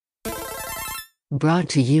Brought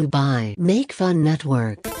to you by Make Fun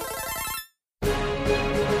Network.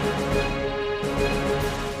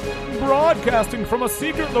 Broadcasting from a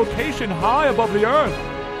secret location high above the earth.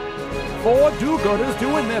 Four do-gooders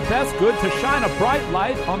doing their best good to shine a bright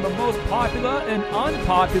light on the most popular and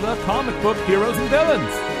unpopular comic book heroes and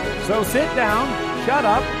villains. So sit down, shut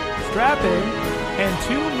up, strap in, and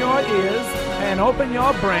tune your ears and open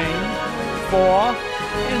your brain for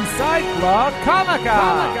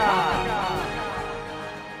Encyclocomica.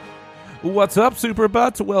 What's up, Super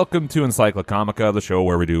Butts? Welcome to Encyclocomica, the show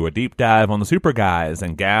where we do a deep dive on the super guys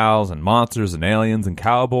and gals and monsters and aliens and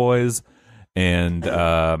cowboys and,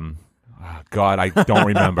 God, I don't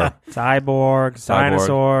remember. Cyborgs,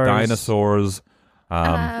 Dinosaurs.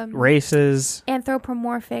 Races.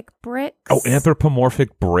 Anthropomorphic bricks. Oh,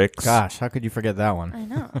 anthropomorphic bricks. Gosh, how could you forget that one? I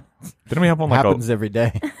know. Didn't we have one like Happens every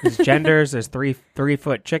day. There's genders. There's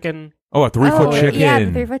three-foot chicken. a 3-foot chicken? Yeah, the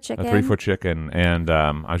 3-foot chicken. A 3-foot chicken. And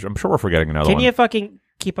I'm sure we're forgetting another Can one. you fucking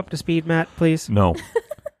keep up to speed, Matt, please? No.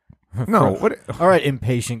 No. What? All right,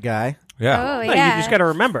 impatient guy. Yeah. Oh, No, yeah. you just got to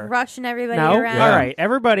remember. Rushing everybody No? around. All right,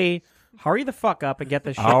 everybody, hurry the fuck up and get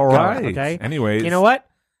this shit All going, right. okay? Anyways. You know what?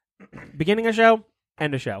 Beginning a show,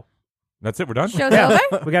 end a show. That's it. We're done? Show's over?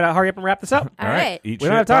 We got to hurry up and wrap this up. All right. Eat We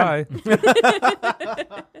shit, don't have time.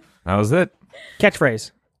 die. That was it.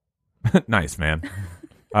 Catchphrase. Nice, man.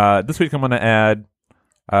 This week I'm going to add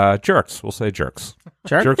jerks. We'll say jerks.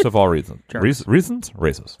 Jerk? Jerks of all reasons. Jerks. Reasons?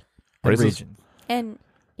 Races. And Races? region. And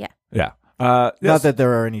Yeah. Not Yes. that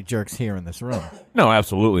there are any jerks here in this room. No,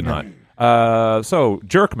 absolutely not. So,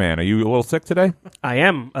 Jerk Man, are you a little sick today? I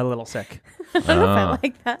am a little sick. I don't know if I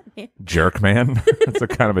like that name. Jerk Man. It's a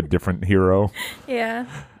kind of a different hero. Yeah.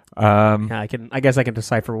 I guess I can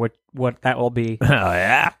decipher what that will be. Oh,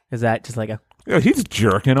 yeah. Is that just like a... Yo, he's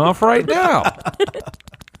jerking off right now.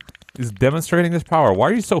 He's demonstrating his power. Why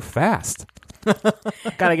are you so fast?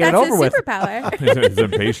 Gotta get it That's over his with. superpower. He's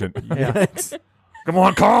impatient. Yeah. Come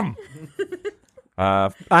on, come.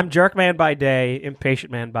 I'm jerk man by day,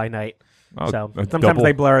 impatient man by night. Oh, So a sometimes double-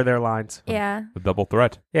 they blur their lines. Yeah. A double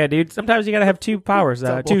threat. Yeah, dude. Sometimes you gotta have two powers, two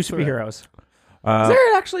Double threat. superheroes. Is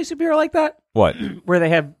there actually a superhero like that What? where they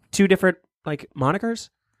have two different like monikers?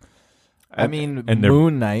 I mean, and they're-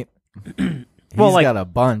 Moon Knight. He's Well, like- got a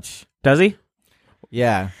bunch. Does he?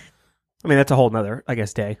 Yeah. I mean, that's a whole nother, I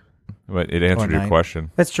guess, day. But it answered Or your night.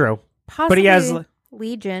 question. That's true. Possibly But he has.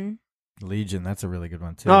 Legion. Legion, that's a really good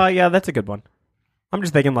one, too. Oh yeah, that's a good one. I'm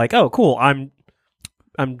just thinking like, oh, cool. I'm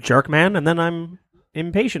jerk man, and then I'm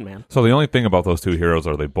impatient man. So the only thing about those two heroes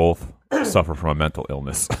are they both suffer from a mental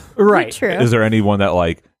illness. Right. True. Is there anyone that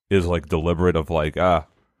like is like deliberate of like, I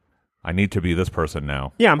need to be this person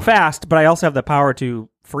now? Yeah, I'm fast, but I also have the power to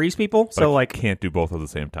freeze people. But So I like, can't do both at the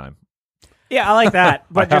same time. yeah, I like that. I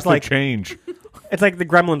But have just to like, change. it's like the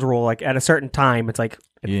Gremlins rule. Like at a certain time, it's like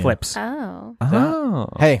it Yeah. flips. Oh. Oh,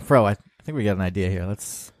 Hey, Fro, I think we got an idea here.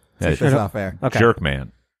 Let's Yeah, take this off air. Okay. Jerk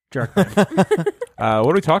Man. Jerk man. What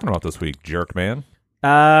are we talking about this week, Jerk Man? We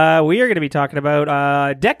are going to be talking about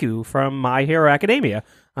Deku from My Hero Academia.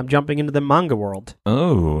 I'm jumping into the manga world.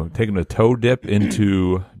 Oh, taking a toe dip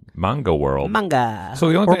into manga world. Manga. So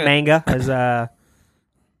the only or thing manga, as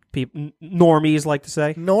normies like to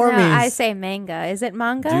say. Normies. No, I say manga. Is it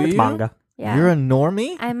manga? Do you? Manga. Yeah. You're a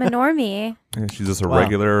normie? I'm a normie. She's just a Wow.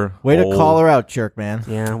 regular. Way to old- call her out, jerk man.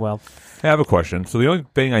 Yeah, well. I have a question. So the only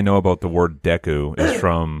thing I know about the word Deku is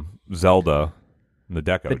from Zelda, and the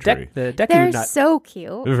Deku tree. The Deku They're nut. so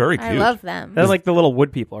cute. They're very I cute. love them. They're like the little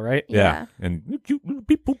wood people, right? Yeah, and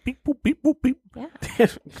beep boop beep boop beep boop beep. Yeah.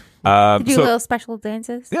 Um, Do so- little special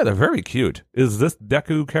dances. yeah, they're very cute. Is this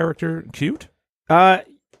Deku character cute?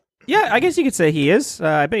 Yeah, I guess you could say he is.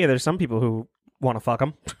 I bet you there's some people who want to fuck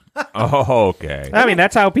him. Oh, okay. I mean,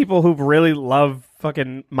 that's how people who really love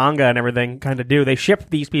fucking manga and everything kind of do. They ship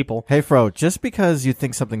these people. Hey, Fro, just because you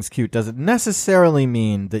think something's cute doesn't necessarily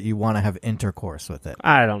mean that you want to have intercourse with it.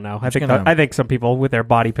 I don't know. gonna- I think some people with their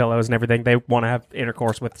body pillows and everything, they want to have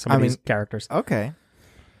intercourse with some of these characters. Okay.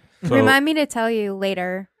 So- Remind me to tell you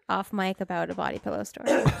later off mic about a body pillow story.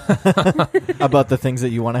 About the things that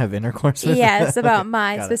you want to have intercourse with? Yes, about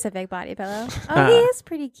my Got it. specific body pillow. Oh, he is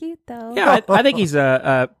pretty cute though. Yeah, I think he's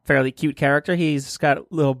a fairly cute character. He's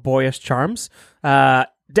got little boyish charms.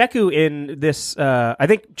 Deku in this, I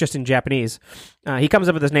think just in Japanese, he comes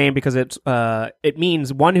up with this name because it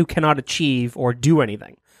means one who cannot achieve or do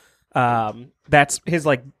anything. That's his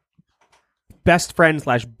like best friend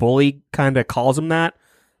 / bully kind of calls him that.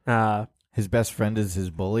 His best friend is his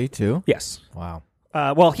bully, too? Yes. Wow.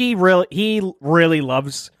 Well, he really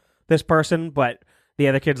loves this person, but the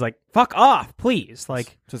other kid's like, "Fuck off, please!"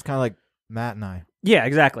 Like, So it's kind of like Matt and I. yeah,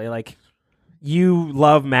 exactly. Like, you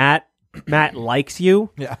love Matt, Matt likes you,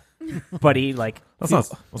 Yeah. but he like Let's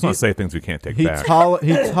not say things we can't take He back.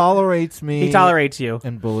 he tolerates me. he tolerates you,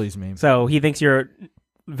 and bullies me. so he thinks you're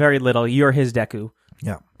very little. You're his Deku.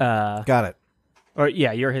 Yeah. Uh, Got it. or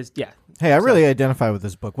yeah, you're his. Yeah, Hey, I really identify with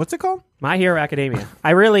this book. What's it called? My Hero Academia.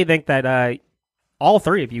 I really think that all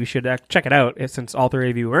three of you should check it out, since all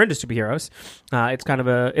three of you are into superheroes.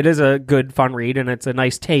 It is a good, fun read, and it's a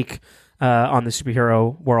nice take on the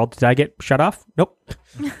superhero world. Did I get shut off? Nope.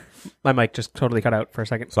 My mic just totally cut out for a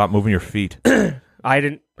second. Stop moving your feet.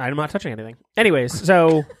 I'm not touching anything. Anyways,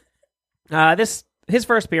 so his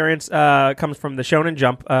first appearance comes from the Shonen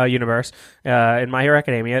Jump universe in My Hero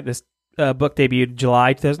Academia. This book debuted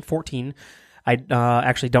July 2014. I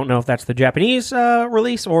actually don't know if that's the Japanese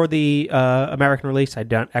release or the American release. I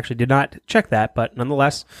did not check that, but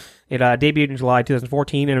nonetheless, it debuted in July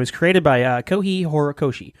 2014, and it was created by Kohei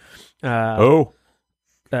Horikoshi. Kohei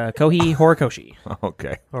Horikoshi.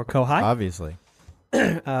 Okay. Or Kohai? Obviously.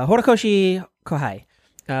 Horikoshi Kohai.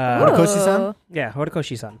 Horikoshi-san? Yeah,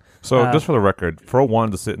 Horikoshi-san. So just for the record, Fro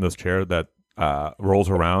wanted to sit in this chair that rolls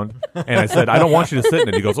around, and I said, I don't want you to sit in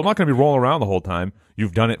it. He goes, I'm not going to be rolling around the whole time.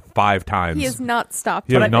 You've done it 5 times. He has not stopped.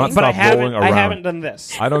 He has doing not it. But I Stop rolling haven't. I around. haven't done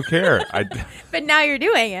this. I don't care. But now you're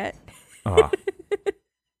doing it.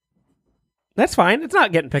 That's fine. It's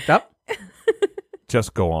not getting picked up.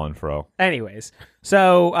 Just go on, Fro. Anyways,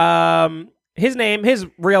 so his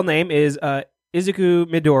real name is Izuku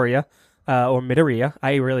Midoriya, or Midoriya.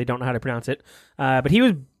 I really don't know how to pronounce it. But he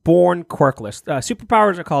was born quirkless.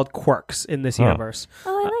 Superpowers are called quirks in this universe.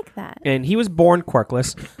 Oh, I like that. And he was born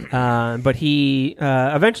quirkless, but he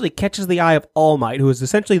eventually catches the eye of All Might, who is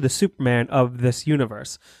essentially the Superman of this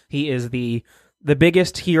universe. He is the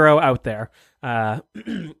biggest hero out there.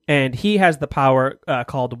 And he has the power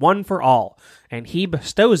called One for All, and he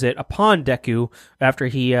bestows it upon Deku after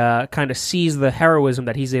he kind of sees the heroism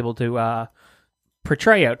that he's able to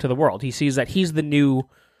portray out to the world. He sees that he's the new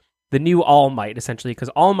All Might, essentially, because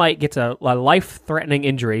All Might gets a life-threatening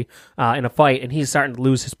injury in a fight, and he's starting to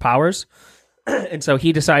lose his powers, and so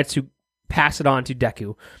he decides to pass it on to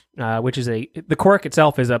Deku, which is the quirk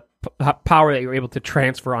itself is a power that you're able to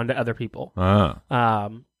transfer onto other people.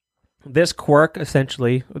 This quirk,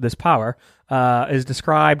 essentially, this power, is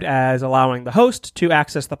described as allowing the host to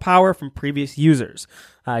access the power from previous users.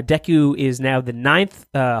 Deku is now the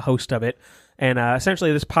 9th host of it, and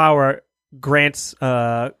essentially this power grants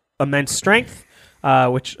immense strength,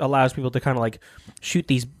 which allows people to kind of like shoot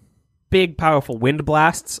these big, powerful wind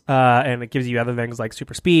blasts, and it gives you other things like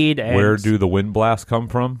super speed. And Where do the wind blasts come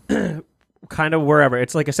from? kind of wherever.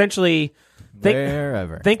 It's like essentially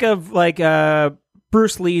Wherever. think of like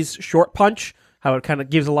Bruce Lee's short punch, how it kind of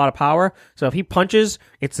gives a lot of power. So if he punches,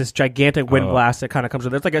 it's this gigantic wind blast that kind of comes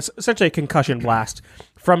with it. It's like essentially a concussion blast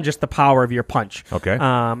from just the power of your punch. Okay.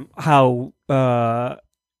 How Midoriya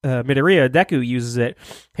Deku uses it,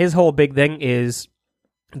 his whole big thing is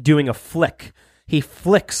doing a flick. He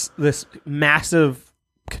flicks this massive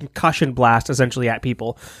concussion blast essentially at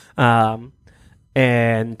people.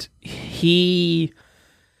 And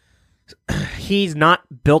he's not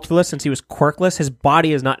built for this since he was quirkless. His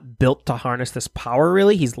body is not built to harness this power,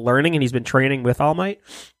 really. He's learning, and he's been training with All Might.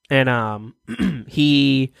 And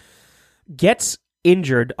he gets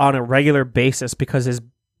injured on a regular basis because his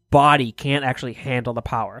body can't actually handle the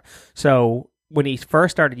power. So when he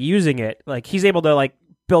first started using it, like he's able to like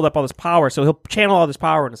build up all this power. So he'll channel all this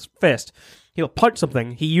power in his fist. He'll punch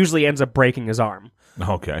something. He usually ends up breaking his arm.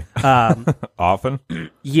 Okay. Often?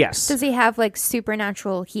 Yes. Does he have like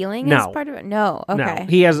supernatural healing No. as part of it? No. Okay. No,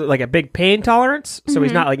 he has like a big pain tolerance, so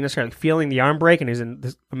he's not like necessarily feeling the arm break, and he's in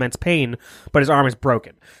this immense pain, but his arm is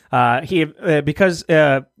broken. Because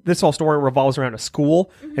this whole story revolves around a school.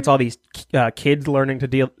 It's all these kids learning to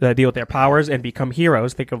deal with their powers and become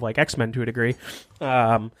heroes. Think of like X-Men to a degree.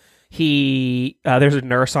 There's a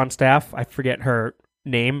nurse on staff. I forget her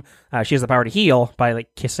name. She has the power to heal by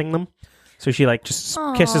like kissing them. So she like just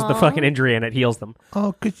kisses the fucking injury and it heals them.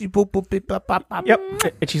 Oh, could you boop, boop, beep, bop, bop, bop. Yep.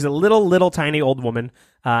 And she's a little tiny old woman.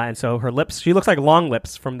 And so her lips, she looks like Long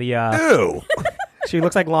Lips from the... Ew. She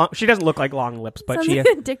looks like she doesn't look like Long Lips, but Sounds she...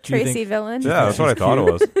 like a Dick do you Tracy think- villain. Yeah, that's what I thought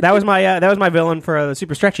it was. that was my villain for the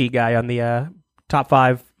super stretchy guy on the top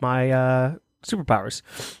 5 my superpowers.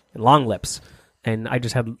 Long Lips. And I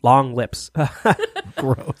just had long lips.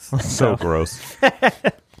 Gross. So gross.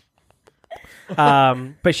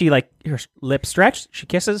 But she like her lips stretch, she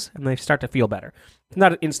kisses, and they start to feel better. It's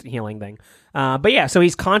not an instant healing thing. But yeah, so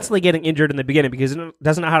he's constantly getting injured in the beginning because he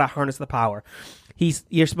doesn't know how to harness the power.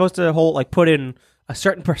 You're supposed to put in a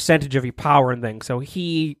certain percentage of your power and things. So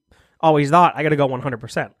he always thought, I got to go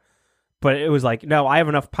 100%. But it was like, no, I have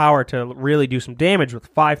enough power to really do some damage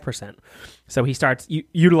with 5%. So he starts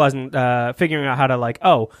utilizing, figuring out how to like,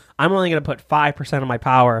 oh, I'm only going to put 5% of my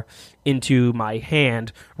power into my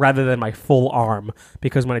hand rather than my full arm.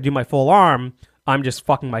 Because when I do my full arm, I'm just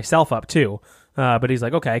fucking myself up too. But he's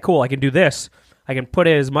like, okay, cool, I can do this. I can put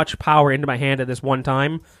as much power into my hand at this one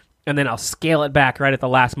time, and then I'll scale it back right at the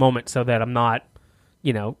last moment so that I'm not,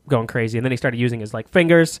 going crazy. And then he started using his like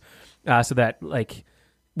fingers so that like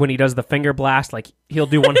when he does the finger blast, like he'll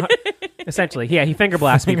do one. Essentially, yeah, he finger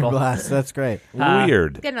blasts Finger people. blast. That's great.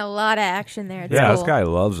 Weird. Getting a lot of action there. It's Yeah, cool. this guy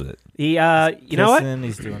loves it. He, you know what?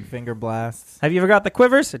 He's doing finger blasts. Have you ever got the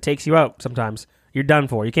quivers? It takes you out sometimes. You're done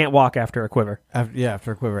for. You can't walk after a quiver.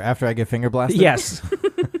 After a quiver. After I get finger blasted? Yes.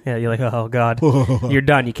 Yeah, you're like, oh god, you're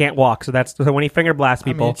done. You can't walk. So so when he finger blasts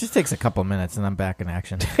people, it just takes a couple minutes and I'm back in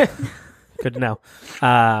action. good to know.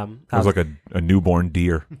 It was like a newborn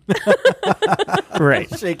deer. Right.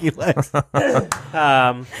 Shaky legs.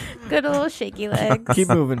 Good little shaky legs. Keep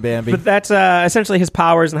moving, Bambi. But that's essentially his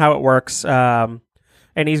powers and how it works. And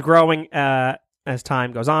he's growing as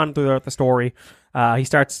time goes on throughout the story. He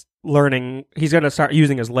starts learning. He's going to start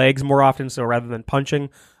using his legs more often, so rather than punching,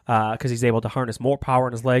 because he's able to harness more power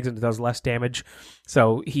in his legs and it does less damage.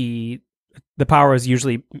 So the power is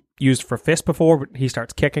usually used for fist before, but he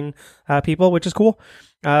starts kicking people, which is cool.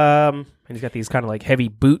 And he's got these kind of like heavy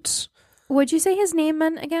boots. Would you say his name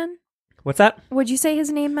meant again? What's that? Would you say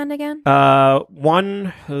his name meant again?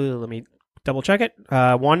 One. Let me double check it.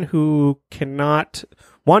 One who cannot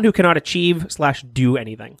achieve / do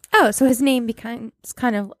anything. Oh, so his name becomes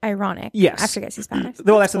kind of ironic. Yes. After gets Spanish.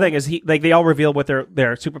 Well, that's the thing is they all reveal what their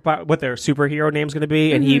superhero name's going to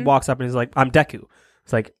be, and he walks up and he's like, "I'm Deku."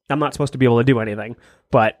 It's like I'm not supposed to be able to do anything,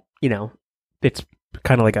 but it's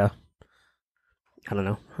kind of like a, I don't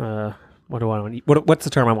know. What do I want? What's the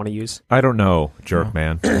term I want to use? I don't know, jerk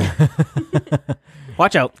man.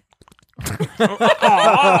 Watch out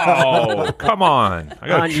Oh, come on! I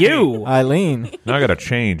gotta on change. you. Eileen. Now I gotta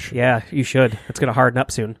change. Yeah, you should. It's going to harden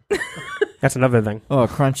up soon. That's another thing. Oh,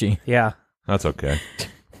 crunchy. Yeah. That's okay.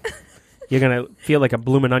 You're going to feel like a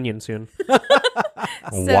bloomin' onion soon. So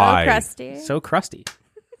Why? crusty. So crusty.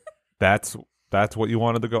 That's what you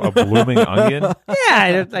wanted to go. A blooming onion.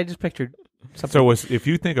 Yeah, I just pictured something. So if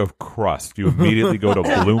you think of crust, you immediately go to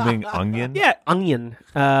blooming onion. Yeah, onion.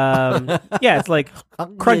 Yeah, it's like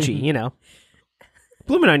crunchy,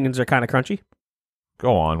 Bloomin' onions are kind of crunchy.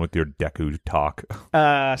 Go on with your Deku talk.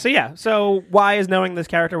 So why is knowing this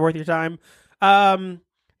character worth your time?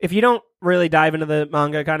 If you don't really dive into the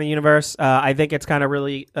manga kind of universe, I think it's kind of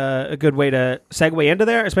really a good way to segue into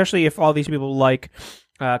there, especially if all these people like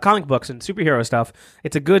comic books and superhero stuff.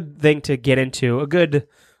 It's a good thing to get into,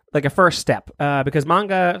 a first step, because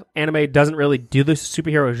manga anime doesn't really do the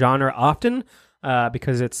superhero genre often,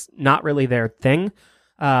 because it's not really their thing.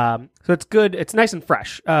 So it's good. It's nice and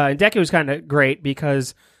fresh. And Deku is kind of great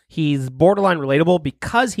because he's borderline relatable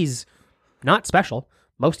because he's not special.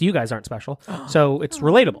 Most of you guys aren't special, so it's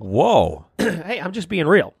relatable. Whoa. Hey, I'm just being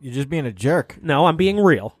real. You're just being a jerk. No, I'm being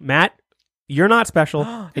real. Matt, you're not special,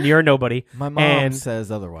 and you're a nobody. My mom And-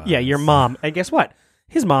 says otherwise. Yeah, your mom. And guess what?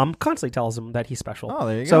 His mom constantly tells him that he's special. Oh,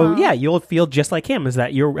 there you So, go. yeah, you'll feel just like him, is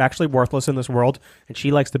that you're actually worthless in this world, and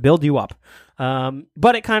she likes to build you up.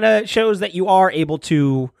 But it kind of shows that you are able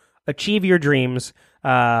to achieve your dreams.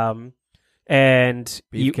 And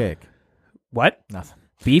Beefcake. What? Nothing.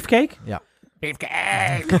 Beefcake? Yeah.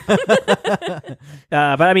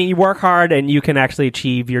 But I mean, you work hard and you can actually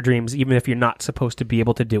achieve your dreams even if you're not supposed to be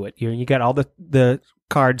able to do it. You got all the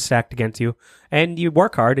cards stacked against you, and you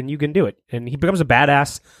work hard and you can do it. And he becomes a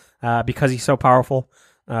badass because he's so powerful.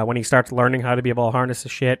 When he starts learning how to be able to harness the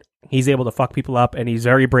shit, he's able to fuck people up, and he's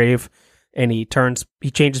very brave. And he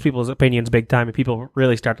changes people's opinions big time, and people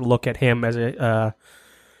really start to look at him as a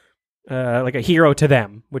like a hero to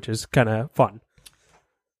them, which is kind of fun.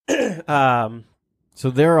 So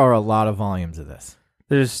there are a lot of volumes of this.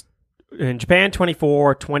 There's in Japan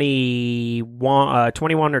 24, 21,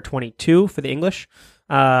 21 or 22 for the English.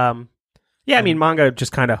 I mean manga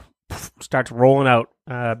just kind of starts rolling out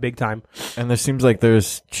big time. And there seems like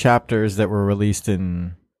there's chapters that were released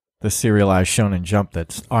in the serialized Shonen Jump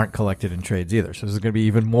that aren't collected in trades either. So there's going to be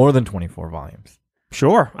even more than 24 volumes.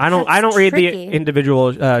 Sure, I don't That's read tricky. the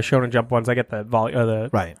individual Shonen Jump ones. I get the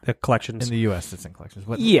Right. the collections. In the U.S., it's in collections.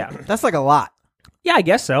 Yeah. That's like a lot. Yeah, I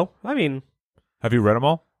guess so. I mean, Have you read them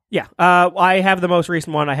all? yeah. I have the most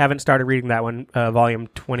recent one. I haven't started reading that one, volume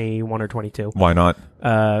 21 or 22. Why not?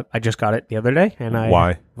 I just got it the other day, and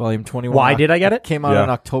Why? Volume 21. Why did I get it? Came out Yeah. on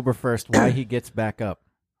October 1st. Why he gets back up.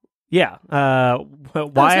 Yeah. Oh, Why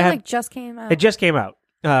so I it have just came out. it just came out.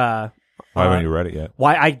 Why haven't you read it yet?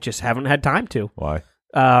 Why? I just haven't had time to. Why?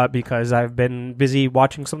 Because I've been busy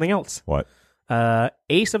watching something else. What?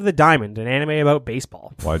 Ace of the Diamond, an anime about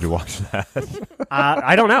baseball. Why'd you watch that?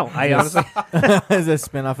 I don't know. I honestly... Is it a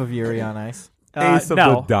spin-off of Yuri on Ice? Ace of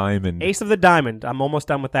no. the Diamond. Ace of the Diamond. I'm almost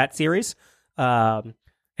done with that series.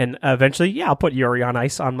 And eventually, I'll put Yuri on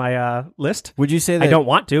Ice on my list. Would you say that I don't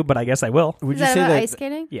want to, but I guess I will. Would Is you that say about that? ice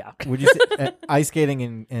skating? Yeah. Would you say ice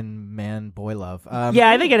skating and man boy love? Yeah,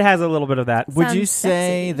 I think it has a little bit of that. Would you Sounds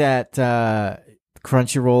say sexy. that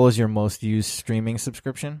Crunchyroll is your most used streaming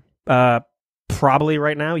subscription? Probably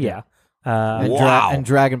right now, yeah. And, Wow. and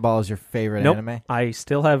Dragon Ball is your favorite Nope. anime? I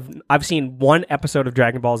still have... I've seen one episode of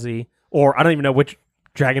Dragon Ball Z, or I don't even know which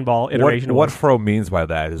Dragon Ball iteration What it was. Fro means by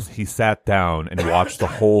that is he sat down and watched the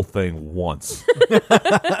whole thing once.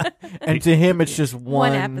 And to him, it's just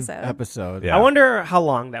one episode. Yeah. I wonder how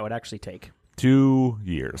long that would actually take. 2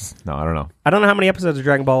 years. No, I don't know. I don't know how many episodes of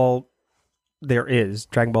Dragon Ball there is.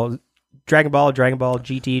 Dragon Ball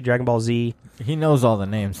GT, Dragon Ball Z. He knows all the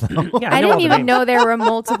names. Yeah, I know all didn't the even names. know there were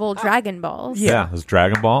multiple Dragon Balls. Yeah, there's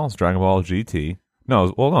Dragon Ball, it's Dragon Ball GT. No,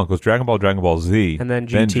 it goes Dragon Ball Z, And then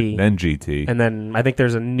GT. then GT. And then I think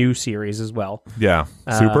there's a new series as well. Yeah,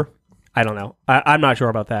 Super. I don't know. I'm not sure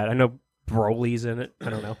about that. I know Broly's in it.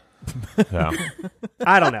 I don't know. Yeah,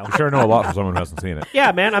 I don't know. I sure know a lot for someone who hasn't seen it.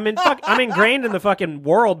 Yeah, man. I'm ingrained in the fucking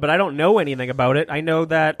world, but I don't know anything about it. I know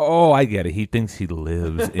that. Oh, I get it. He thinks he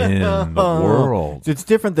lives in the world. It's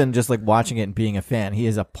different than just like watching it and being a fan. He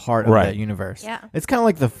is a part of Right. that universe. Yeah. It's kind of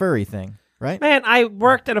like the furry thing, right? Man, I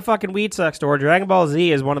worked at a fucking weed suck store. Dragon Ball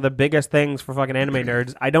Z is one of the biggest things for fucking anime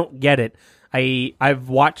nerds. I don't get it. I've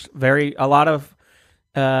watched a lot of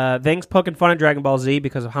things poking fun at Dragon Ball Z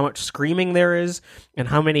because of how much screaming there is and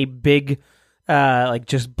how many big like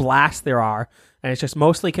just blasts there are. And it's just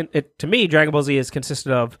mostly to me, Dragon Ball Z is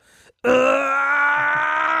consisted of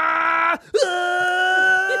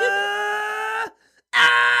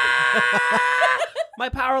my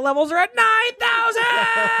power levels are at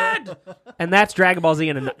 9,000! And that's Dragon Ball Z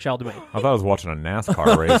in a nutshell to me. I thought I was watching a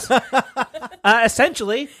NASCAR race.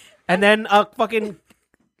 Essentially. And then a fucking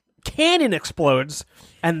cannon explodes,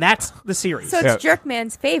 and that's the series. So it's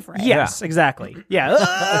Jerkman's favorite. Yes, exactly.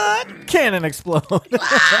 Yeah. Cannon explode.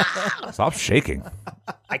 Stop shaking.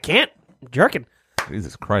 I can't. I'm jerking.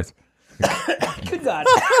 Jesus Christ. Good God.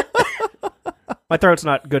 My throat's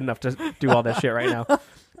not good enough to do all that shit right now.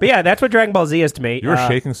 But yeah, that's what Dragon Ball Z is to me. You were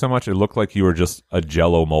shaking so much it looked like you were just a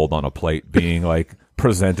Jello mold on a plate being like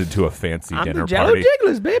presented to a fancy I'm dinner the Jello party.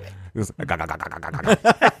 Jigglers, baby. It was-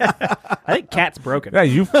 I think Cat's broken. Yeah,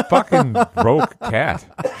 you fucking broke Cat.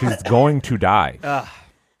 She's going to die.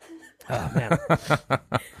 Oh, man.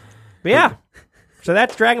 But yeah. So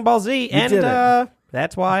that's Dragon Ball Z, did it. and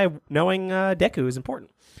that's why knowing Deku is important.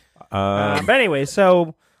 But anyway,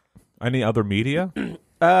 so... Any other media?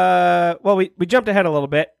 well, we jumped ahead a little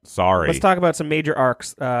bit. Sorry. Let's talk about some major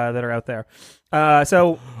arcs that are out there.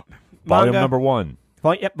 So, Volume manga, number 1.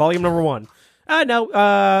 volume number 1.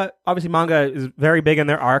 Obviously manga is very big in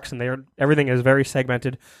their arcs, and everything is very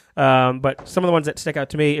segmented. But some of the ones that stick out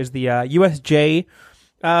to me is the USJ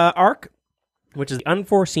arc, which is the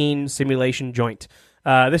Unforeseen Simulation Joint.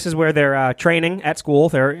 This is where they're training at school.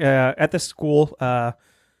 They're at the school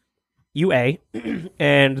UA,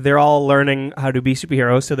 and they're all learning how to be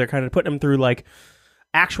superheroes. So they're kind of putting them through like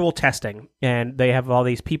actual testing, and they have all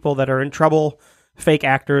these people that are in trouble, fake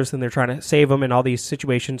actors, and they're trying to save them in all these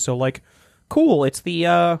situations. So like, cool, it's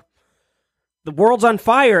the world's on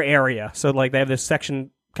fire area. So like they have this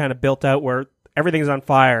section kind of built out where everything's on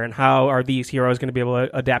fire, and how are these heroes going to be able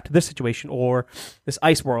to adapt to this situation, or this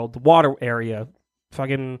ice world, the water area,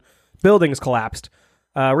 fucking buildings collapsed.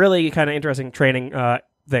 Really kind of interesting training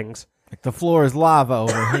things. Like the floor is lava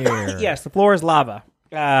over here. Yes, the floor is lava.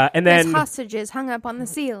 And then There's hostages hung up on the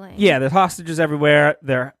ceiling. yeah, there's hostages everywhere.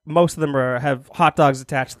 Most of them have hot dogs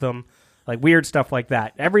attached to them, like weird stuff like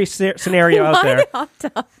that. Every scenario out Why there, hot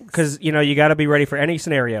dogs? because you got to be ready for any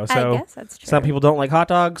scenario. So I guess that's true. some people don't like hot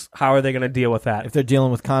dogs. How are they going to deal with that? If they're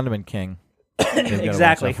dealing with Condiment King. they've gotta watch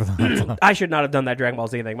Exactly. out for the hot dog. I should not have done that Dragon Ball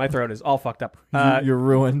Z thing. My throat is all fucked up. You're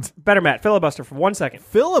ruined. Better Matt, filibuster for 1 second.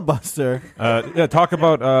 Filibuster. Yeah, talk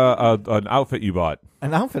about an outfit you bought.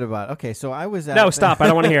 An outfit about. Okay, so I was at... No, stop. I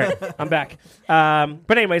don't want to hear it. I'm back.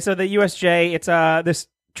 But anyway, so the USJ, it's this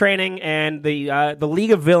training, and the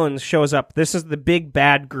League of Villains shows up. This is the big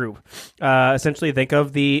bad group. Essentially, think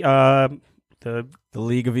of the the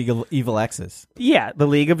League of Evil X's. Yeah, the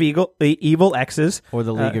League of Evil X's. Or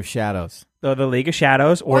the League of Shadows. Or the League of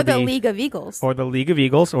Shadows. Or the League of Eagles. Or the League of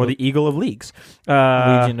Eagles. Or the Eagle of Leagues.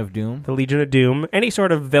 Legion of Doom. The Legion of Doom. Any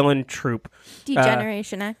sort of villain troop.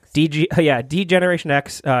 Degeneration X. Degeneration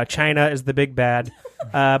X. China is the big bad.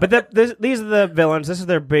 But these are the villains. This is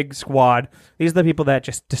their big squad. These are the people that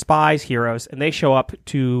just despise heroes. And they show up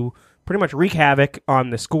to pretty much wreak havoc on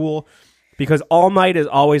the school because All Might is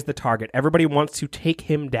always the target. Everybody wants to take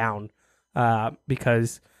him down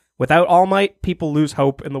because without All Might, people lose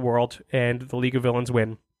hope in the world and the League of Villains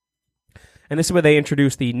win. And this is where they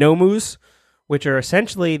introduce the Nomus, which are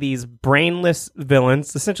essentially these brainless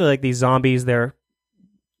villains, essentially like these zombies. They're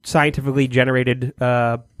scientifically generated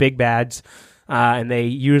big bads, and they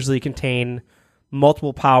usually contain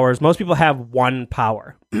multiple powers. Most people have one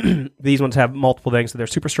power. These ones have multiple things, so they're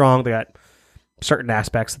super strong. They got certain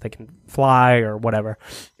aspects that they can fly or whatever,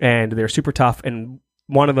 and they're super tough. And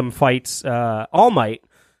one of them fights All Might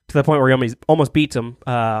to the point where he almost beats him,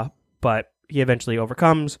 but he eventually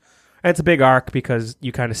overcomes. And it's a big arc because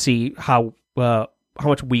you kind of see how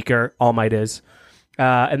much weaker All Might is.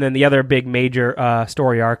 And then the other big major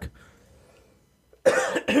story arc,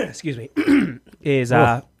 excuse me, is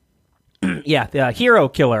the Hero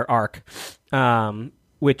Killer arc,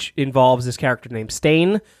 which involves this character named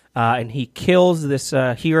Stain, and he kills this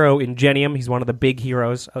hero Ingenium. He's one of the big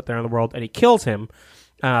heroes out there in the world, and he kills him.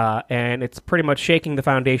 And it's pretty much shaking the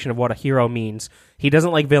foundation of what a hero means. He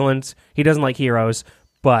doesn't like villains. He doesn't like heroes,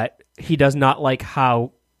 but he does not like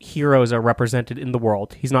how heroes are represented in the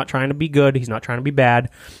world. He's not trying to be good. He's not trying to be bad.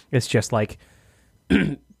 It's just like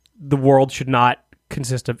the world should not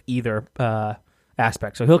consist of either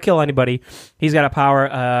aspect. So he'll kill anybody. He's got a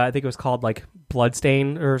power, I think it was called like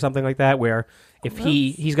Bloodstain or something like that, where if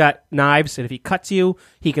he's got knives, and if he cuts you,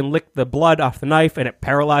 he can lick the blood off the knife and it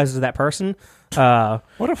paralyzes that person.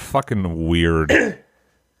 What a fucking weird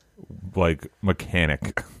like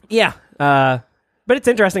mechanic. Yeah. But it's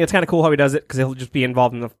interesting. It's kind of cool how he does it because he'll just be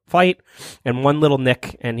involved in the fight and one little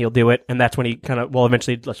nick and he'll do it. And that's when he kind of will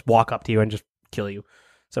eventually just walk up to you and just kill you.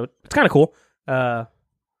 So it's kind of cool. That's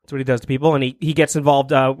what he does to people. And he gets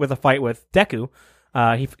involved with a fight with Deku.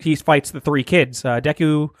 He fights the three kids,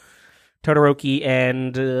 Deku, Todoroki,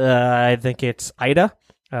 and I think it's Ida.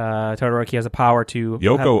 Todoroki has a power to...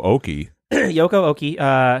 Yoko Oki. Yoko Oki.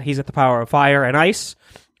 He's got the power of fire and ice.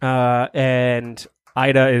 And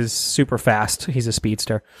Ida is super fast. He's a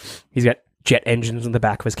speedster. He's got jet engines in the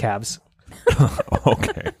back of his calves.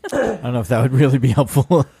 Okay. I don't know if that would really be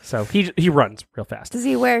helpful. So he runs real fast. Does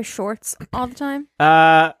he wear shorts all the time?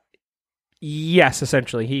 Yes,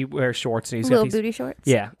 essentially. He wears shorts and he's little got booty shorts?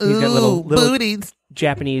 Yeah. He's got little booties.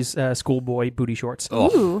 Japanese schoolboy booty shorts.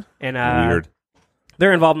 Ooh. And Weird.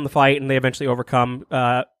 they're involved in the fight and they eventually overcome.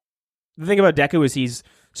 The thing about Deku is he's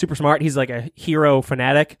super smart. He's like a hero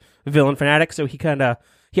fanatic, villain fanatic. So he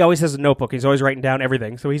always has a notebook. He's always writing down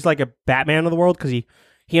everything. So he's like a Batman of the world because he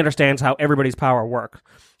understands how everybody's power works.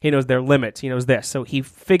 He knows their limits. He knows this. So he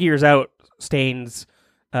figures out Stain's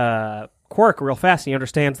quirk real fast. And he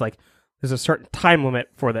understands like there's a certain time limit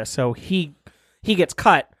for this. So he gets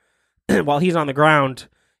cut while he's on the ground.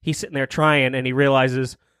 He's sitting there trying and he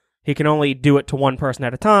realizes he can only do it to one person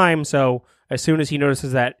at a time. So as soon as he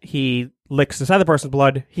notices that he licks this other person's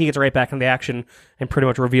blood, he gets right back into the action and pretty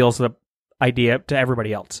much reveals the idea to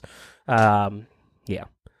everybody else.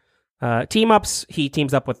 Team ups, he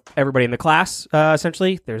teams up with everybody in the class,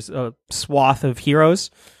 essentially. There's a swath of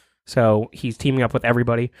heroes, so he's teaming up with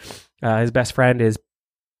everybody. His best friend is...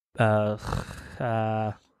 what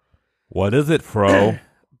is it, Fro?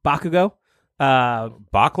 Bakugo.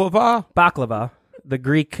 Baklava, the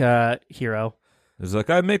Greek hero. It's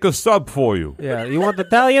like, I make a sub for you. Yeah, you want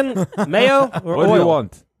Italian, mayo, or What oil? do you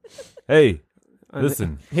want? Hey,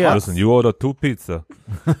 listen, you order 2 pizza,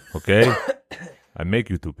 okay? I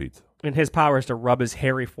make you 2 pizza. And his power is to rub his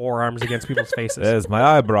hairy forearms against people's faces. There's my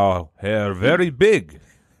eyebrow hair, very big.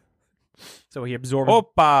 So he absorbs...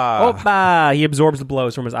 Opa! He absorbs the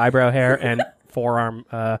blows from his eyebrow hair and forearm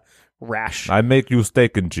rash. I make you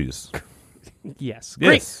steak and cheese. Yes.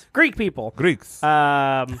 Yes. Greek people. Greeks.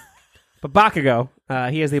 But Bakugo,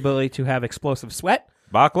 he has the ability to have explosive sweat.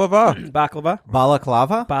 Baklava?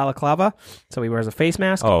 Balaclava. So he wears a face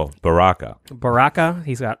mask. Oh, Baraka. Baraka.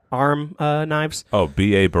 He's got arm knives. Oh,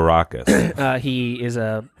 B.A. Baracus. He is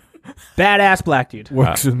a badass black dude.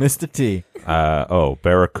 Works with Mr. T.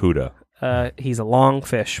 Barracuda. He's a long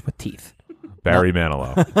fish with teeth. Barry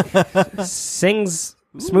Manilow. Sings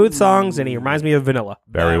smooth songs, and he reminds me of Vanilla.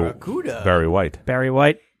 Barry White. Barry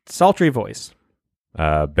White. Sultry voice.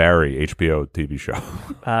 Barry, HBO TV show.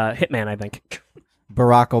 Hitman, I think.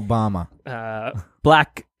 Barack Obama.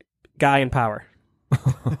 Black guy in power.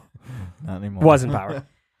 Not anymore. Was in power.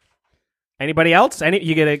 Anybody else?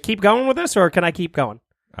 You gonna keep going with this, or can I keep going?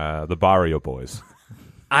 The Barrio Boys.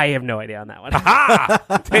 I have no idea on that one.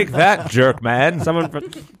 Take that, jerk man. Someone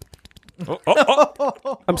from...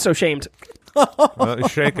 I'm so shamed.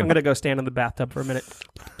 He's shaking. I'm gonna go stand in the bathtub for a minute.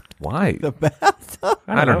 Why? The bathtub.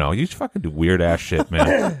 I don't know. You fucking do weird ass shit,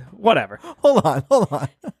 man. Whatever. Hold on.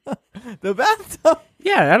 The bathtub.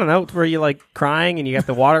 Yeah, I don't know. It's where you're like crying and you got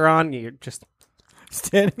the water on. And you're just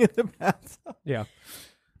Standing in the bathtub. yeah.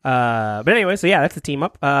 But anyway, so yeah, that's the team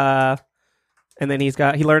up. And then he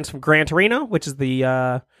learns from Gran Torino, which is the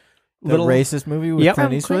The little racist movie with Yep. Clint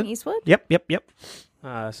From Eastwood. Clint Eastwood? Yep.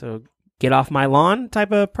 So get off my lawn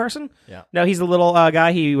type of person. Yeah. No, he's a little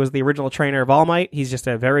guy. He was the original trainer of All Might. He's just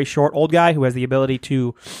a very short old guy who has the ability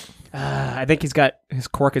to. I think his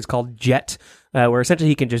quirk is called Jet, where essentially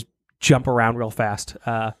he can just jump around real fast.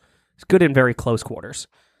 It's good in very close quarters.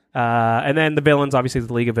 And then the villains, obviously,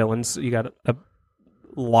 the League of Villains. You got a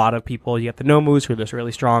lot of people. You got the Nomus, who are just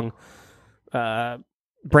really strong,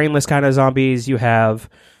 brainless kind of zombies. You have.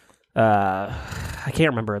 I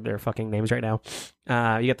can't remember their fucking names right now.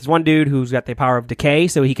 You got this one dude who's got the power of decay,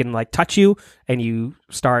 so he can like touch you and you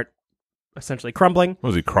start essentially crumbling.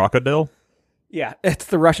 Was he Crocodile? Yeah, it's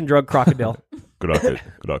the Russian drug crocodile.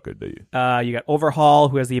 Crocodile. You got Overhaul,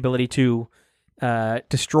 who has the ability to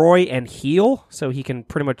destroy and heal, so he can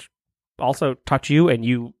pretty much also touch you and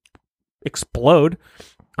you explode.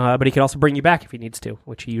 But he can also bring you back if he needs to,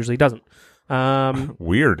 which he usually doesn't.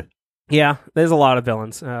 Weird. Yeah, there's a lot of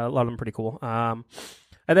villains. A lot of them pretty cool. And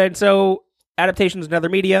then, so, adaptations in other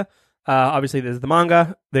media. Obviously, there's the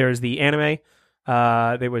manga. There's the anime.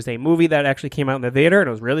 There was a movie that actually came out in the theater, and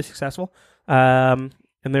it was really successful. And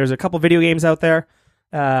there's a couple video games out there.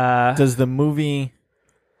 Does the movie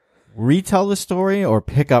retell the story or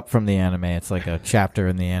pick up from the anime? It's like a chapter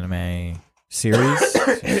in the anime series?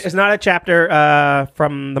 It's not a chapter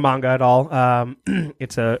from the manga at all.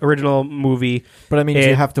 It's an original movie. But I mean, do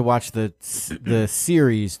you have to watch the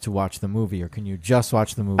series to watch the movie, or can you just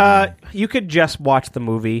watch the movie? You could just watch the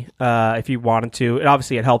movie if you wanted to.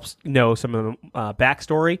 It helps know some of the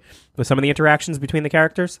backstory with some of the interactions between the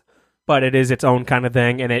characters. But it is its own kind of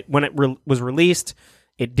thing. And when it was released,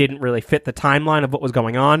 it didn't really fit the timeline of what was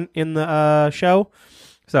going on in the show.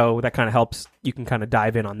 So that kind of helps. You can kind of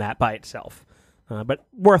dive in on that by itself. But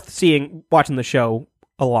worth watching the show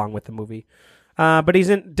along with the movie. But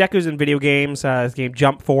Deku's in video games. His game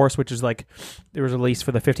Jump Force, which is like, it was released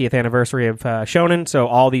for the 50th anniversary of Shonen. So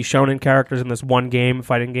all these Shonen characters in this one game,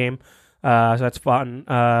 fighting game. So that's fun.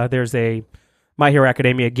 There's a My Hero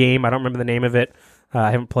Academia game. I don't remember the name of it.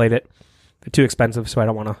 I haven't played it. They're too expensive, so I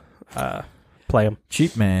don't want to play them.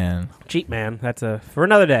 Cheap man. That's for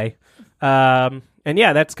another day. And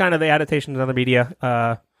yeah, that's kind of the adaptations of other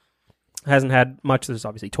media. Hasn't had much. There's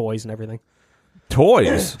obviously toys and everything.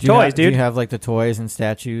 Toys? Do dude. you have like the toys and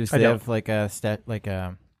statues? I They don't. have like a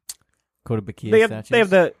Kotobukiya statues? They have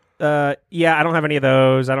the I don't have any of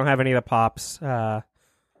those. I don't have any of the pops. I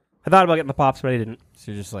thought about getting the pops, but I didn't.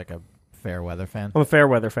 So you're just like a fair weather fan? I'm a fair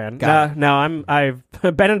weather fan. Got it. No, I've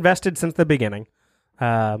been invested since the beginning.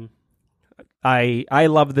 I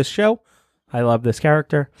love this show. I love this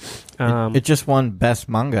character. It just won Best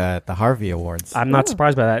Manga at the Harvey Awards. I'm not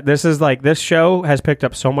surprised by that. This show has picked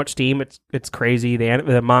up so much steam. It's crazy.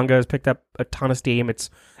 The manga has picked up a ton of steam. It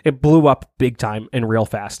blew up big time and real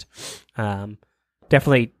fast.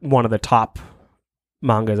 Definitely one of the top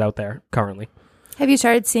mangas out there currently. Have you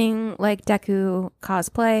started seeing like Deku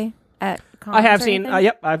cosplay at cons? I have or seen. anything?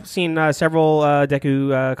 Yep, I've seen several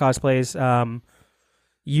Deku cosplays.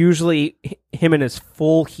 Usually him in his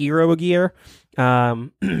full hero gear,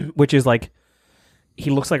 which is like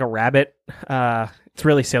he looks like a rabbit. It's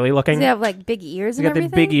really silly looking. Does he have like big ears He's and got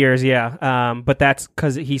everything? the big ears, yeah. But that's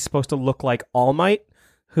because he's supposed to look like All Might,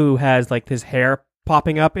 who has like his hair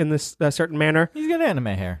popping up in this certain manner. He's got anime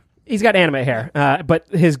hair. He's got anime hair, but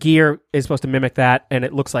his gear is supposed to mimic that, and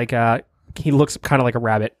it looks like he looks kind of like a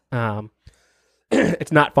rabbit.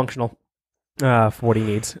 It's not functional for what he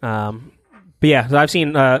needs. But yeah, so I've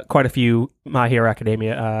seen quite a few My Hero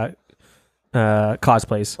Academia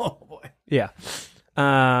cosplays. Oh boy. Yeah.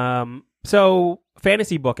 So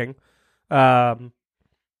fantasy booking. What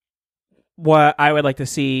I would like to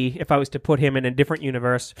see if I was to put him in a different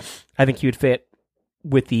universe, I think he would fit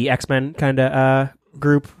with the X-Men kind of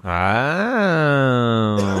group.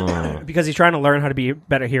 Oh. Because he's trying to learn how to be a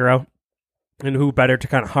better hero. And who better to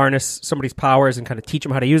kind of harness somebody's powers and kind of teach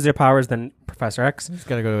them how to use their powers than Professor X? He's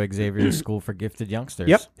got to go to Xavier's School for Gifted Youngsters.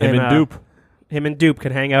 Yep. Him and Dupe. Him and Dupe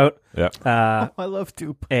can hang out. Yeah. I love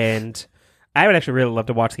Dupe. And I would actually really love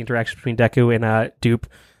to watch the interaction between Deku and Dupe,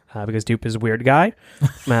 because Dupe is a weird guy,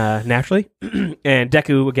 naturally. And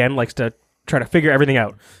Deku, again, likes to try to figure everything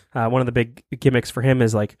out. One of the big gimmicks for him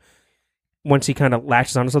is like, once he kind of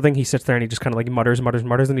latches onto something, he sits there and he just kind of like mutters,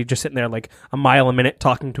 and he's just sitting there like a mile a minute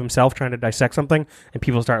talking to himself, trying to dissect something, and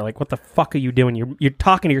people start like, what the fuck are you doing? You're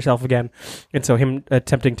talking to yourself again. And so him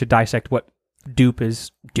attempting to dissect what Dupe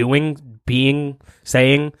is doing, being,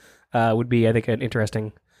 saying, would be, I think, an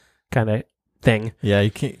interesting kind of thing. Yeah, you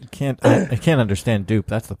can't I can't understand Dupe.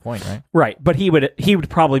 That's the point, right? Right, but he would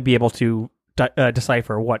probably be able to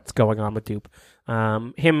decipher what's going on with Dupe.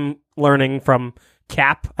 Him learning from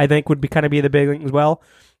Cap, I think, would be the big thing as well.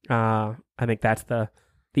 I think that's the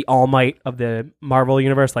All Might of the Marvel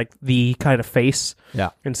universe, like the kind of face.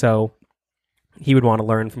 Yeah. And so he would want to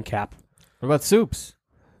learn from Cap. What about Soups?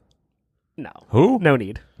 No. Who? No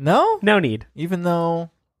need. No? No need. Even though...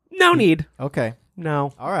 No need. Okay.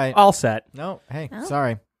 No. All right. All set. No. Hey, Oh.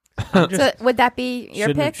 sorry. So would that be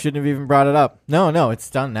your pick? Shouldn't have even brought it up. No, it's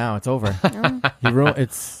done now. It's over.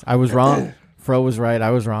 I was wrong. Fro was right.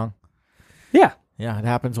 I was wrong. Yeah. Yeah, it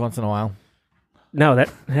happens once in a while. No, that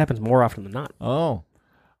happens more often than not. Oh.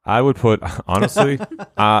 I would put, honestly,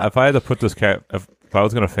 if I had to put this if I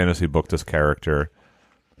was going to fantasy book this character,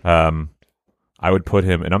 I would put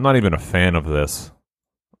him, and I'm not even a fan of this,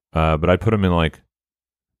 but I'd put him in like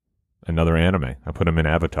another anime. I put him in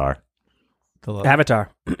Avatar.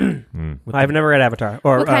 Avatar. I've never read Avatar.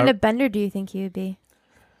 Or What kind of bender do you think he would be?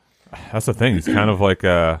 That's the thing. He's kind of like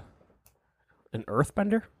an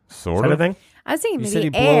earthbender? Sort Kind of of thing? I was thinking You maybe said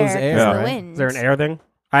he air, blows air, 'cause of right? the wind. Is there an air thing?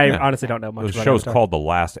 I Yeah. honestly don't know much The about show's Avatar. called The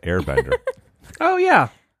Last Airbender. Oh, yeah.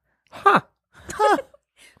 Huh.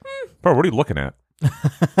 Bro, what are you looking at?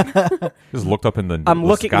 Just looked up in the I'm the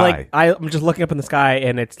looking sky. I'm just looking up in the sky,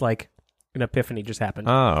 and it's like an epiphany just happened.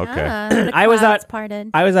 Oh, okay. The I was clouds at-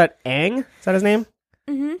 parted. I was at Aang. Is that his name?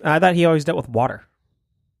 hmm I thought he always dealt with water.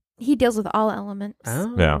 He deals with all elements.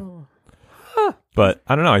 Oh. Yeah. But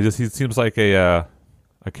I don't know. He seems like a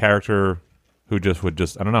character who just would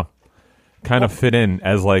I don't know, kind of fit in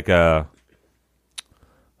as like a.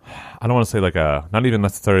 I don't want to say like not even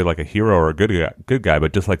necessarily like a hero or a good guy,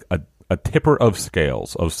 but just like a tipper of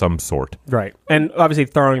scales of some sort. Right. And obviously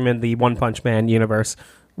throwing him in the One Punch Man universe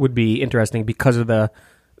would be interesting because of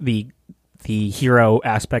the hero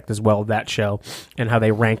aspect as well of that show and how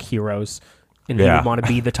they rank heroes. And he Yeah. would want to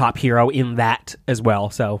be the top hero in that as well.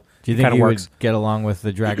 So Do you it think kinda he works. would get along with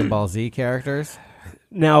the Dragon Ball Z characters?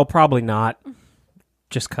 No, probably not.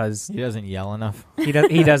 Just because He doesn't yell enough. he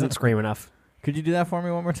doesn't scream enough. Could you do that for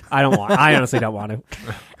me one more time? I honestly don't want to.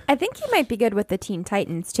 I think he might be good with the Teen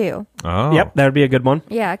Titans too. Oh, Yep, that would be a good one.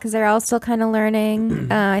 Yeah, because they're all still kind of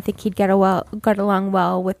learning. I think he'd get along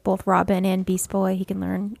well with both Robin and Beast Boy. He can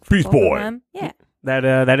learn from Beast both of Boy. them. Yeah.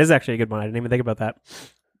 That is actually a good one. I didn't even think about that.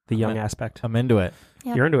 The young aspect. I'm into it.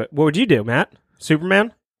 Yeah. You're into it. What would you do, Matt?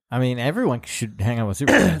 Superman? I mean, everyone should hang out with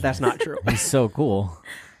Superman. That's not true. He's so cool.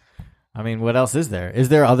 I mean, what else is there? Is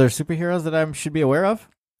there other superheroes that I should be aware of?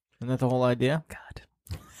 Isn't that the whole idea?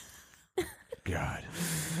 God. God.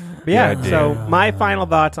 But yeah, Yeah, so my final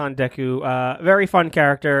thoughts on Deku. Very fun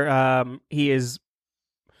character. He is.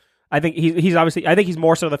 I think he's obviously. I think he's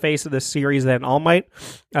more so the face of this series than All Might.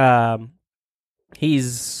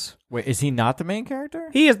 He's. Wait, is he not the main character?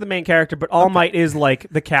 He is the main character, but All Might is like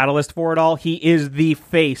the catalyst for it all. He is the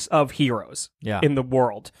face of heroes Yeah. in the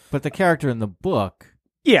world. But the character in the book.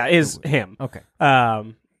 Yeah, is him. Okay.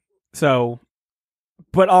 So,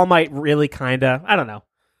 but All Might really kind of. I don't know.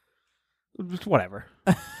 Just whatever.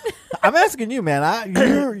 I'm asking you, man.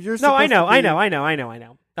 You're No, I supposed know, to be-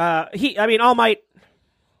 I know. All Might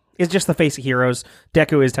is just the face of heroes.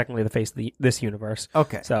 Deku is technically the face of this universe.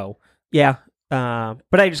 Okay. So yeah,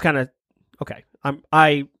 but I just kind of okay.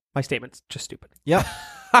 My statement's just stupid. Yep.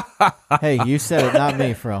 Hey, you said it, not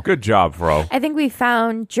me, Fro. Good job, bro. I think we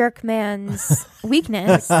found Jerkman's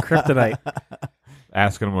weakness. Kryptonite.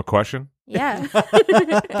 Asking him a question. Yeah.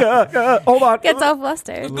 Hold on. Gets all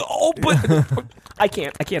flustered. Oh, but I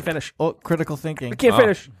can't finish. Oh, critical thinking. I can't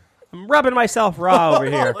finish. I'm rubbing myself raw over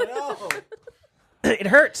here. It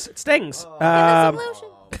hurts. It stings.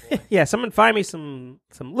 Yeah, someone find me some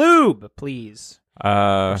lube, please.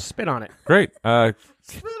 Spit on it. Great.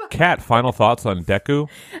 Kat, final thoughts on Deku?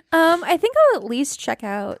 I think I'll at least check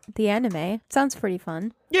out the anime. Sounds pretty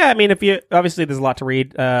fun. Yeah, I mean, if you obviously there's a lot to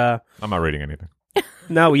read. I'm not reading anything.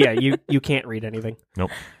 No, yeah, you can't read anything.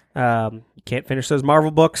 Nope. You can't finish those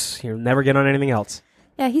Marvel books. You'll never get on anything else.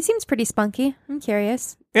 Yeah, he seems pretty spunky. I'm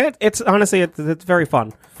curious. It's honestly it's very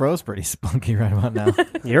fun. Fro's pretty spunky right about now.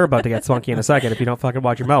 You're about to get swanky in a second if you don't fucking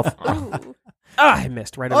watch your mouth. I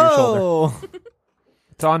missed right on your shoulder. Oh,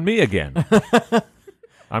 It's on me again.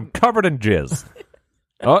 I'm covered in jizz.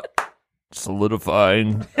 Oh,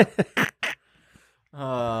 solidifying.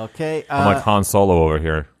 Okay. I'm like Han Solo over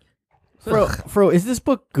here. Fro, is this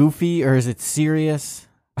book goofy or is it serious?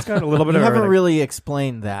 It's got a little bit You of haven't everything. really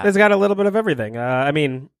explained that. It's got a little bit of everything. I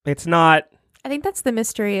mean, it's not. I think that's the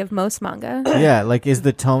mystery of most manga. Yeah, like, is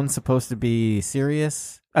the tone supposed to be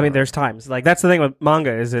serious? I mean, there's times like that's the thing with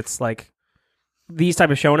manga is it's like these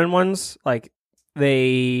type of shonen ones, like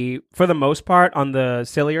they, for the most part, on the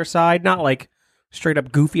sillier side, not like straight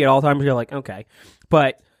up goofy at all times. You're like, okay,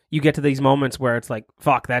 but you get to these moments where it's like,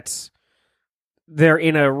 fuck, they're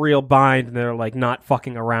in a real bind and they're like not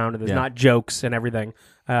fucking around and there's not jokes and everything.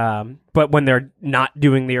 But when they're not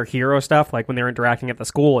doing their hero stuff, like when they're interacting at the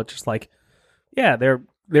school, it's just like, yeah, they're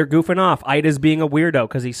goofing off. Ida's being a weirdo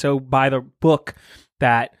because he's so by the book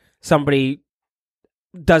that somebody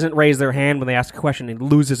doesn't raise their hand when they ask a question and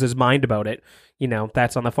loses his mind about it. You know,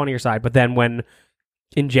 that's on the funnier side. But then when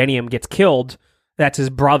Ingenium gets killed, that's his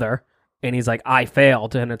brother. And he's like, I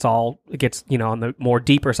failed. And it gets, you know, on the more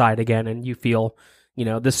deeper side again. And you feel, you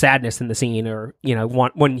know, the sadness in the scene or, you know,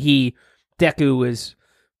 when Deku is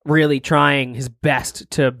really trying his best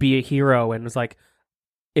to be a hero and was like,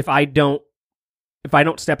 if I don't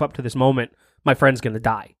step up to this moment, my friend's going to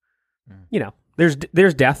die. You know, there's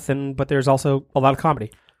death, but there's also a lot of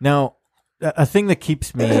comedy. Now, a thing that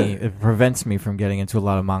it prevents me from getting into a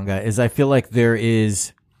lot of manga is I feel like there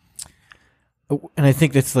is, and I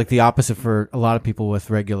think that's like the opposite for a lot of people with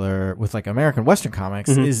like American Western comics,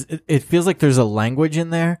 is it feels like there's a language in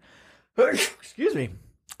there. Excuse me.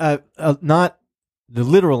 Not the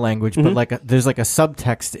literal language, but like there's like a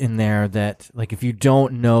subtext in there that like if you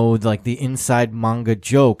don't know like the inside manga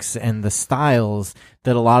jokes and the styles,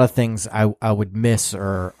 that a lot of things I would miss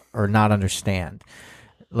or not understand.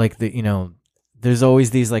 Like there's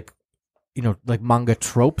always these like manga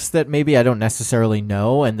tropes that maybe I don't necessarily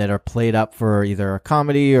know and that are played up for either a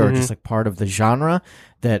comedy or just like part of the genre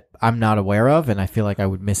that I'm not aware of, and I feel like I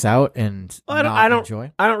would miss out and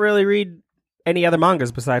enjoy. I don't really read any other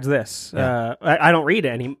mangas besides this. Yeah. I don't read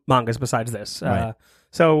any mangas besides this. Right.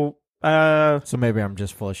 So maybe I'm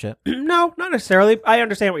just full of shit. no, not necessarily. I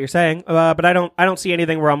understand what you're saying, but I don't see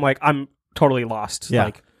anything where I'm like I'm totally lost. Yeah.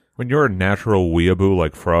 Like When you're a natural weeaboo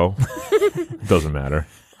like Fro, it doesn't matter.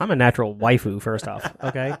 I'm a natural waifu. First off,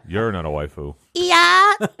 okay. You're not a waifu.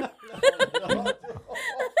 Yeah.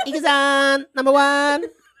 Ikazan, number one.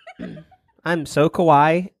 I'm so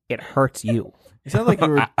kawaii, it hurts you. You sound like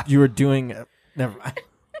you were doing. Never mind.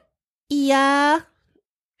 Yeah.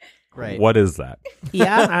 Great. What is that?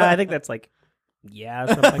 Yeah, I think that's like, yeah,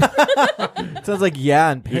 something. Sounds like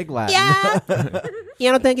and pig Latin. Yeah.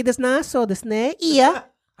 You don't think it is nice, so this ne? Yeah.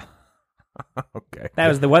 Okay. That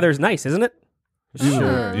was the weather's nice, isn't it?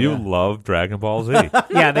 Sure. You love Dragon Ball Z.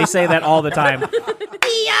 Yeah, they say that all the time.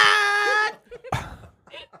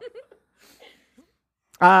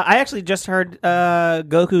 I actually just heard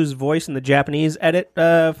Goku's voice in the Japanese edit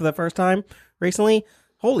for the first time recently.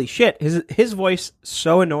 Holy shit, his voice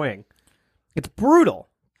so annoying. It's brutal.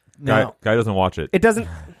 No. Guy doesn't watch it. It doesn't.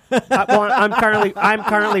 Well, I'm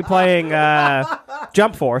currently playing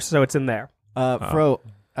Jump Force, so it's in there. Fro,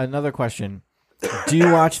 another question. Do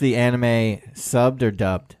you watch the anime subbed or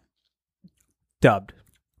dubbed? Dubbed.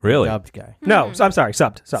 Really? Dubbed guy. No, I'm sorry,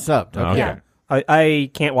 subbed. Subbed. Okay. Okay. Yeah. I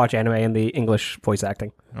can't watch anime in the English voice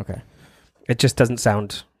acting. Okay. It just doesn't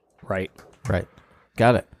sound right. Right.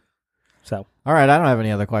 Got it. So, All right. I don't have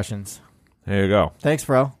any other questions. There you go. Thanks,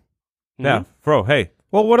 Fro. Yeah. Fro, hey.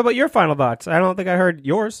 Well, what about your final thoughts? I don't think I heard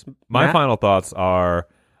yours. My Matt? final thoughts are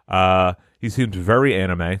he seems very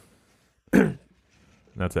anime.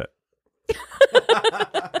 That's it.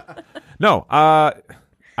 No,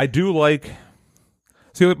 I do like.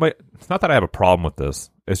 See, it's not that I have a problem with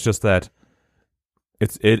this. It's just that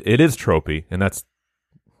it is tropey, and that's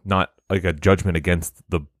not like a judgment against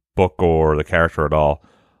the book or the character at all.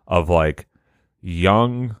 Of like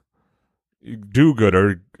young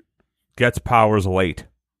do-gooder gets powers late,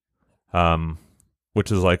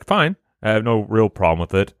 which is like fine. I have no real problem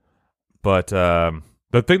with it, but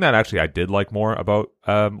the thing that actually I did like more about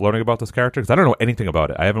learning about this character, because I don't know anything about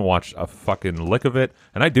it. I haven't watched a fucking lick of it,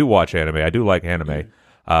 and I do watch anime. I do like anime.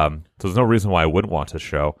 So there's no reason why I wouldn't watch this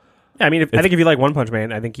show. I mean, I think if you like One Punch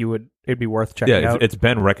Man, I think it'd be worth checking out. It's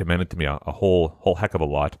been recommended to me a whole heck of a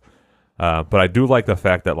lot. But I do like the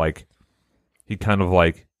fact that like he kind of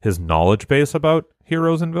like his knowledge base about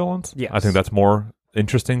heroes and villains. Yes. I think that's more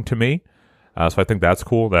interesting to me. So I think that's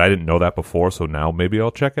cool that I didn't know that before. So now maybe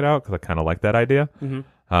I'll check it out because I kind of like that idea.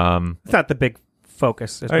 Mm-hmm. It's not the big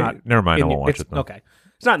focus. It's not. Never mind. I won't watch it. Then. Okay.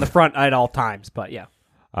 It's not in the front at all times, but yeah.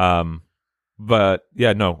 But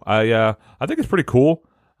yeah, no, I think it's pretty cool.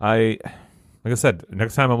 Like I said,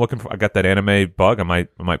 next time I got that anime bug, I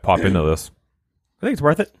might pop into this. I think it's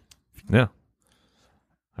worth it. Yeah.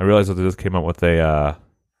 I realized that they just came out with a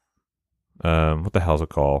what the hell's it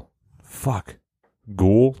called? Fuck.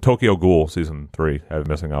 Tokyo Ghoul season 3. I've been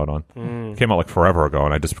missing out on. Came out like forever ago,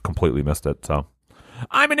 and I just completely missed it. So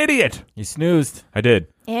I'm an idiot. You snoozed. I did.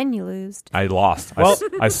 And you losed. I lost. Well-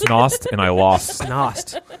 I snossed and I lost.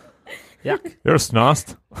 Snost. Yuck. You ever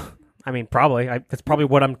snossed? I mean, probably. That's probably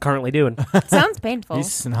what I'm currently doing. Sounds painful. You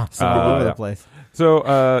snoozed all over yeah. the place.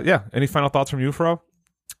 So yeah. Any final thoughts from you, Fro?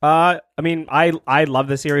 I mean, I love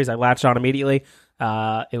this series. I latched on immediately.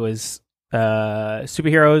 It was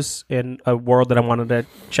superheroes in a world that I wanted to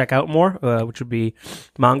check out more, which would be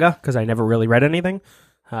manga, because I never really read anything.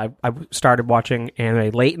 I started watching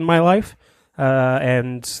anime late in my life,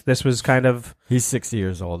 and this was kind of... He's 60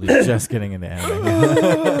 years old. He's just getting into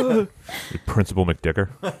anime. Principal McDicker.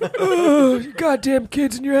 You goddamn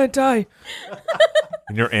kids and your hentai.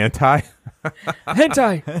 And you're anti?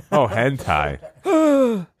 Hentai. Oh,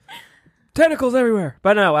 hentai. Tentacles everywhere.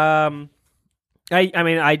 But no, I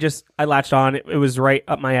mean, I latched on. It was right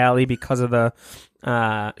up my alley because of the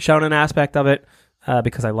shonen aspect of it.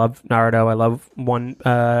 Because I love Naruto, I love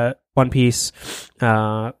One Piece,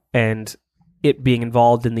 and it being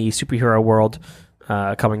involved in the superhero world,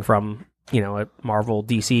 coming from a Marvel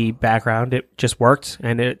DC background, it just worked,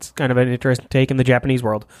 and it's kind of an interesting take in the Japanese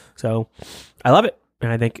world. So I love it,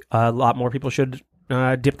 and I think a lot more people should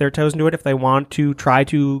dip their toes into it if they want to try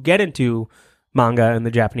to get into manga in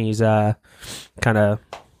the Japanese kind of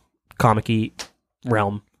comic-y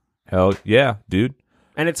realm. Hell yeah, dude.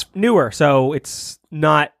 And it's newer, so it's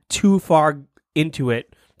not too far into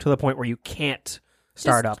it to the point where you can't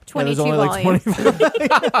start up. 22 There's only like volumes.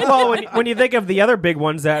 25. Well, when you think of the other big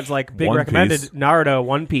ones that's like big One recommended, Piece. Naruto,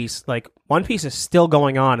 One Piece, like One Piece is still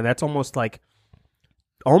going on, and that's almost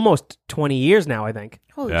 20 years now, I think.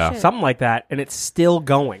 Holy Yeah. shit. Something like that, and it's still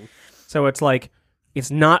going. So it's like,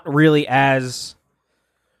 it's not really as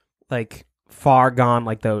like far gone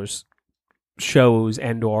like those shows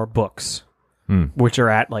and or books, which are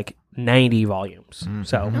at like 90 volumes.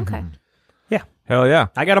 So Okay. Hell yeah.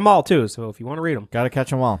 I got them all too. So if you want to read them, Gotta catch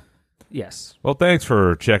them all. yes. Well, thanks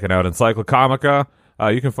for checking out Encyclocomica.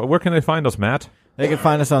 Where can they find us, Matt? They can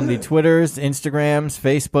find us on the Twitters, Instagrams,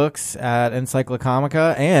 Facebooks at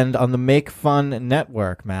Encyclocomica, and on the Make Fun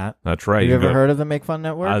Network, Matt. That's right. You can ever go- heard of the Make Fun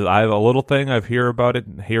Network? I have a little thing. I've heard about it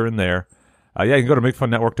here and there. Yeah, you can go to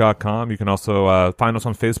makefunnetwork.com. You can also find us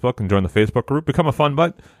on Facebook and join the Facebook group. Become a Fun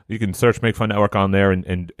Butt. You can search Make Fun Network on there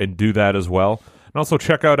and do that as well. And also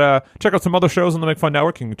check out some other shows on the Make Fun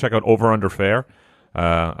Network. You can check out Over Under Fair,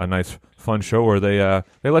 a nice fun show where they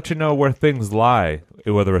let you know where things lie,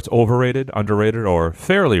 whether it's overrated, underrated, or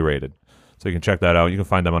fairly rated. So you can check that out. You can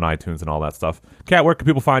find them on iTunes and all that stuff. Kat, where can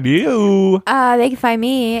people find you? They can find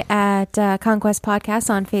me at Conquest Podcast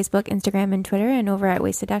on Facebook, Instagram, and Twitter, and over at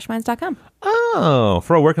wasted-minds.com. Oh,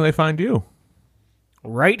 Fro, where can they find you?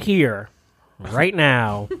 Right here, right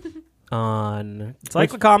now, on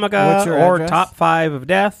Encyclocomica what's your or address? Top 5 of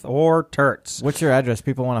Death or Turts. What's your address?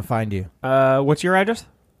 People want to find you. What's your address?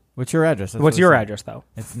 What's your address? That's What's what your it said. address, though?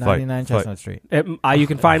 It's Fight, 99 fight. Chestnut Street. You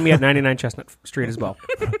can find me at 99 Chestnut Street as well.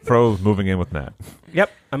 Fro's moving in with Matt.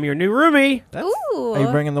 Yep, I'm your new roomie. Ooh. Are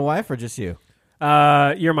you bringing the wife or just you?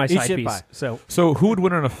 You're my Eat side shit piece. pie. So So who would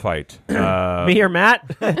win in a fight? me or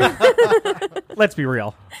Matt? Let's be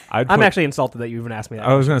real. I'm actually insulted that you even asked me that.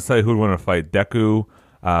 I was going to say who would win in a fight: Deku,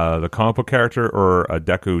 the comic book character, or a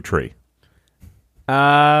Deku tree.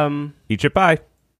 Um, Eat your pie.